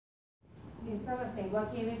estas las tengo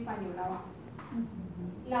aquí en español abajo.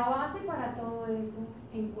 La base para todo eso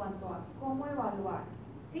en cuanto a cómo evaluar,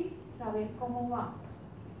 ¿sí? Saber cómo vamos.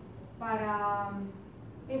 Para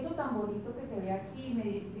eso tan bonito que se ve aquí,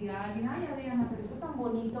 me dirá alguien, ay Adriana, pero eso tan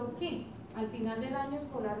bonito que al final del año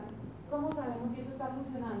escolar, ¿cómo sabemos si eso está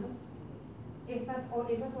funcionando? Esas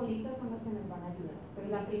solitas son las que nos van a ayudar.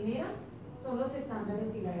 Entonces la primera son los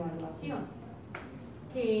estándares y la evaluación,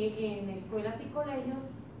 que en escuelas y colegios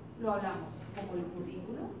lo hablamos, como el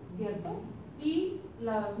currículo, ¿cierto? Y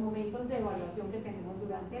los momentos de evaluación que tenemos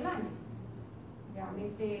durante el año.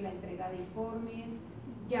 Llámese la entrega de informes,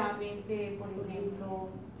 llámese, por ejemplo,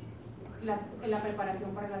 la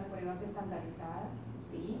preparación para las pruebas estandarizadas,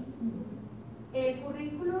 ¿sí? El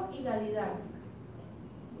currículo y la didáctica.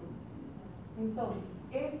 Entonces,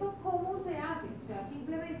 ¿esto cómo se hace? O sea,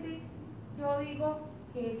 simplemente yo digo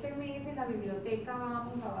que este mes en la biblioteca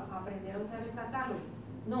vamos a aprender a usar el catálogo.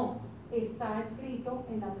 No, está escrito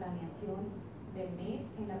en la planeación del mes,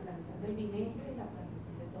 en la planeación del bimestre, en la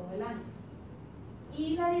planeación de todo el año.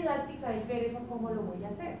 Y la didáctica es ver eso cómo lo voy a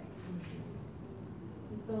hacer.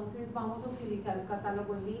 Entonces vamos a utilizar un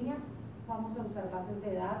catálogo en línea, vamos a usar bases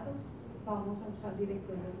de datos, vamos a usar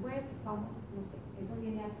directorios web, vamos, no sé, eso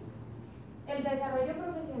viene aquí. El desarrollo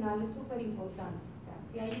profesional es súper importante. O sea,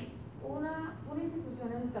 si hay una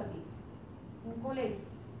institución educativa, un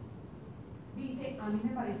colegio, dice, a mí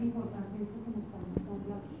me parece importante esto que nos están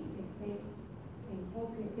mostrando aquí, este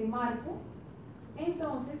enfoque, este marco,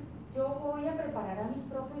 entonces yo voy a preparar a mis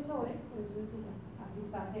profesores, por eso decía, aquí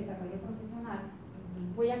está el desarrollo profesional,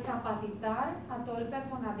 voy a capacitar a todo el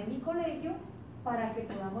personal de mi colegio para que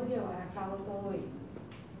podamos llevar a cabo todo esto.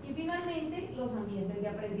 Y finalmente, los ambientes de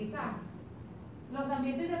aprendizaje. Los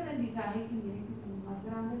ambientes de aprendizaje, que miren que son más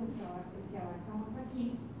grandes los que abarcamos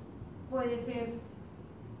aquí, puede ser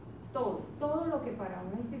todo lo que para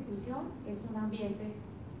una institución es un ambiente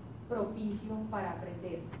propicio para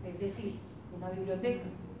aprender, es decir, una biblioteca,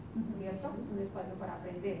 ¿cierto? Es un espacio para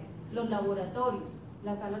aprender. Los laboratorios,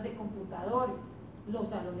 las salas de computadores, los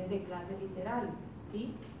salones de clases literales,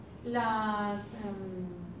 ¿sí? Las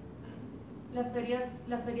ferias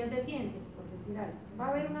de ciencias, por decir algo. Va a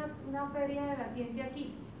haber una feria de la ciencia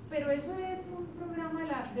aquí, pero eso es un programa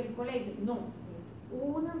del colegio. No, es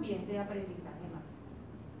un ambiente de aprendizaje más.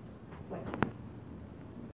 Bueno.